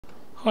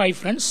Hi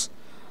friends,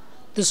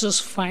 this is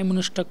 5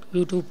 Minutes Tech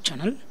YouTube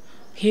channel.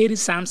 Here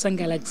is Samsung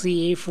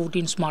Galaxy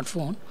A14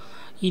 smartphone.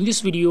 In this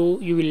video,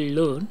 you will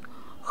learn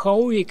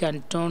how you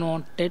can turn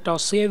on data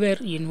saver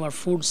in your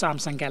phone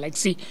Samsung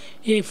Galaxy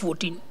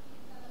A14.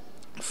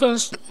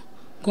 First,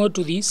 go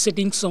to the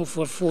settings of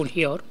your phone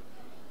here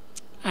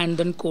and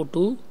then go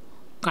to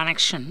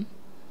connection.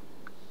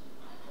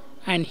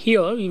 And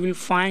here you will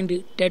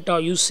find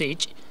data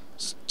usage.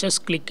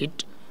 Just click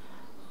it.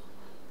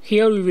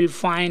 Here we will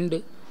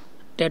find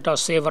data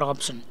saver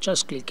option.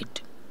 Just click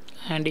it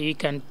and you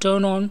can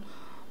turn on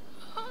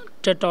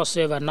data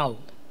saver now.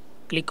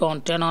 Click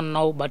on turn on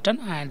now button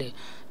and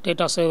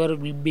data saver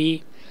will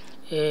be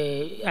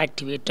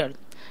activated.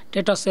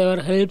 Data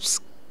saver helps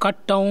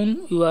cut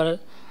down your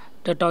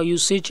data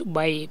usage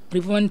by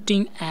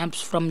preventing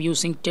apps from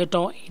using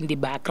data in the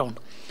background.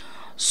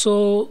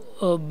 So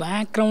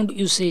background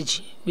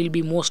usage will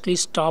be mostly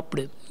stopped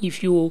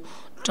if you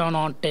turn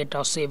on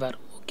data saver.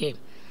 Okay,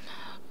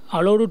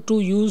 allowed to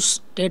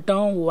use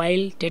data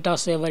while data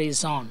saver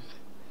is on.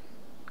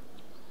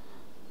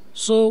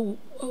 So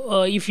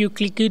if you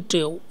click it,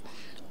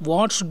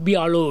 what should be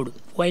allowed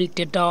while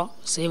data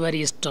saver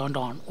is turned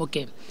on?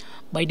 Okay,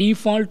 by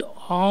default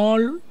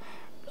all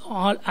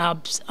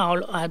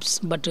apps,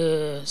 but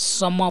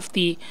some of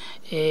the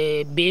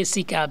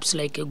basic apps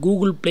like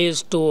Google Play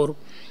Store,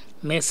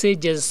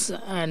 messages,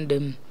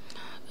 and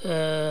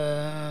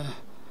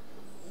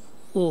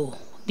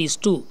these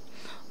two,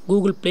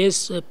 Google Play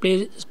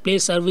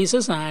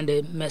services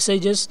and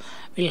messages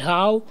will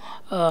have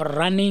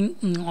running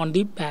on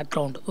the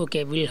background.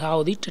 Okay, will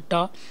have the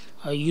data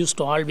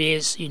used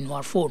always in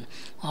your phone.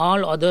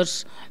 All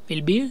others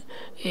will be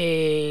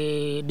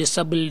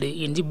disabled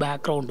in the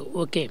background.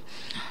 Okay,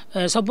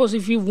 suppose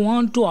if you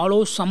want to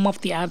allow some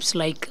of the apps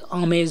like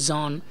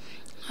Amazon,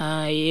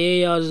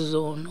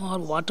 Amazon, or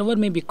whatever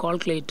may be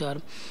calculator,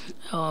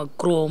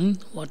 Chrome,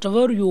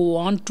 whatever you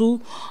want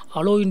to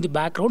allow in the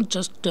background,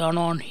 just turn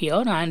on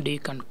here and you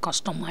can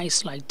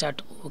customize like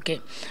that.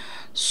 Okay,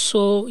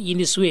 so in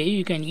this way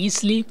you can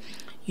easily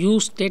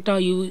use data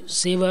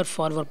saver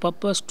for your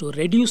purpose to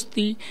reduce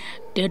the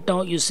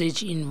data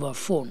usage in your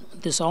phone.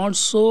 This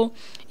also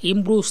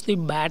improves the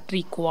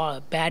battery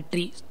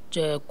quality.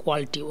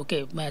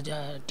 Okay,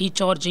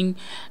 decharging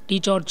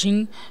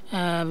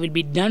will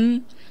be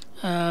done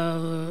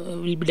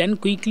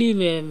quickly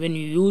when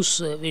you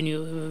use when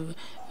you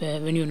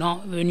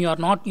are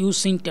not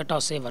using data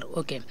saver.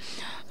 Okay,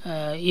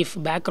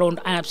 if background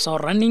apps are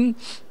running,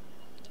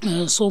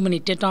 so many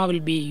data will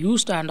be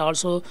used and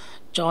also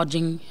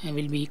charging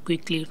will be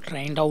quickly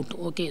drained out.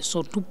 Okay,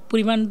 so to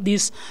prevent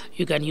this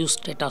you can use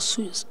data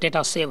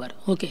saver.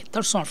 Okay,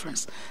 that's all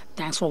friends.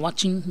 Thanks for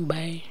watching.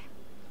 Bye.